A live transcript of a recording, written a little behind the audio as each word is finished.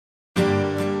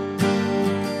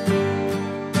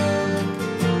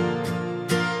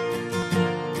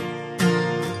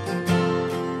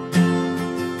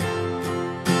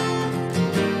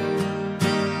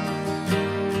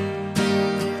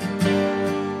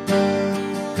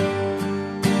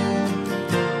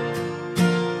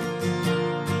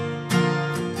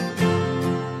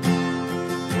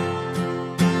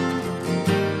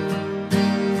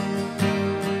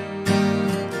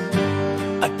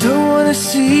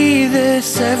see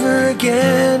this ever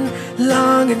again.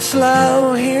 Long and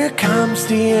slow, here comes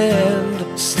the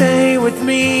end. Stay with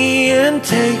me and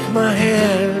take my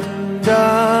hand.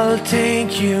 I'll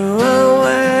take you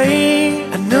away.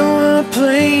 I know a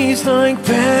place like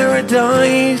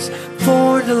paradise,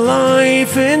 for the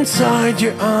life inside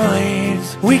your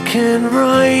eyes. We can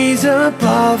rise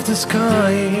above the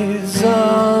skies.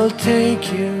 I'll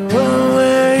take you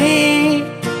away.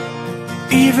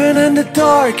 Even in the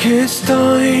darkest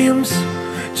times,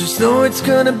 just know it's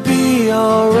gonna be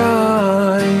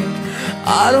alright.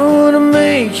 I don't wanna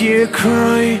make you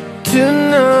cry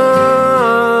tonight.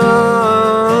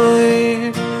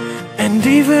 And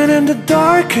even in the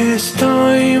darkest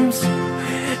times,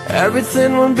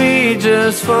 everything will be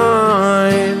just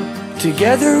fine.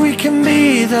 Together we can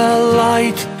be the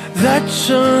light that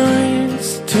shines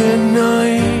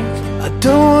tonight. I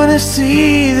don't wanna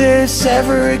see this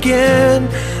ever again.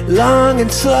 Long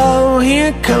and slow,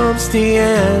 here comes the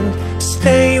end.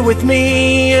 Stay with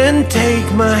me and take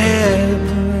my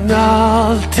hand.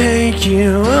 I'll take you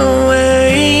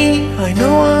away. I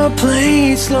know a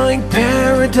place like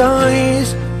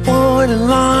paradise, for the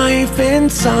life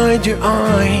inside your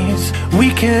eyes. We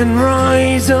can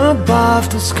rise above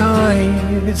the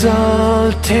skies.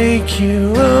 I'll take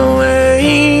you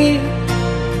away.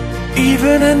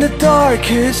 Even in the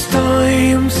darkest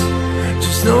times,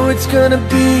 just know it's gonna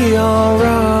be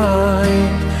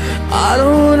alright. I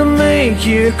don't wanna make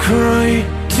you cry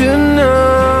tonight.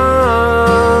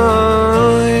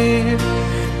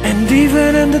 And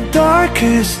even in the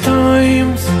darkest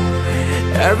times,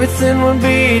 everything will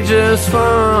be just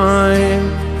fine.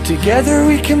 Together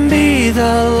we can be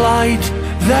the light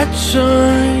that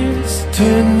shines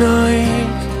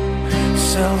tonight.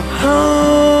 So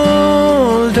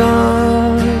hold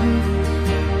on,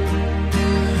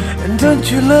 and don't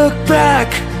you look back,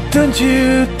 don't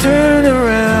you turn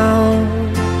around.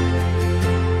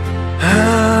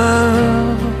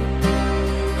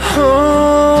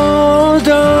 Hold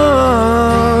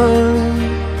on,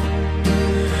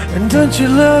 and don't you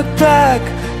look back,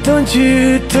 don't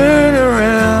you turn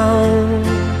around.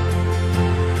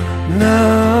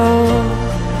 Now,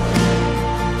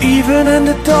 even in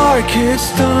the darkest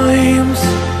times,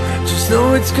 just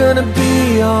know it's gonna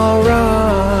be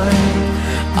alright.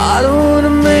 I don't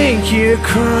wanna make you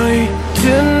cry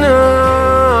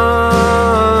tonight.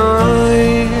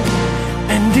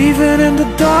 And even in the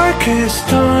darkest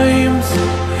times,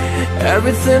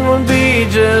 everything will be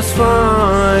just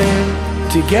fine.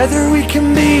 Together we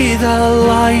can be the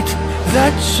light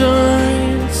that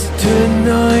shines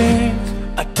tonight.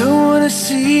 I don't wanna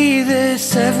see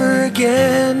this ever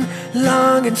again.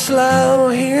 Long and slow,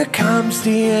 here comes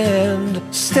the end.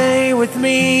 Stay with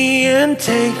me and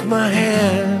take my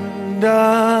hand.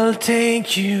 I'll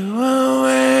take you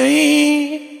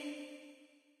away.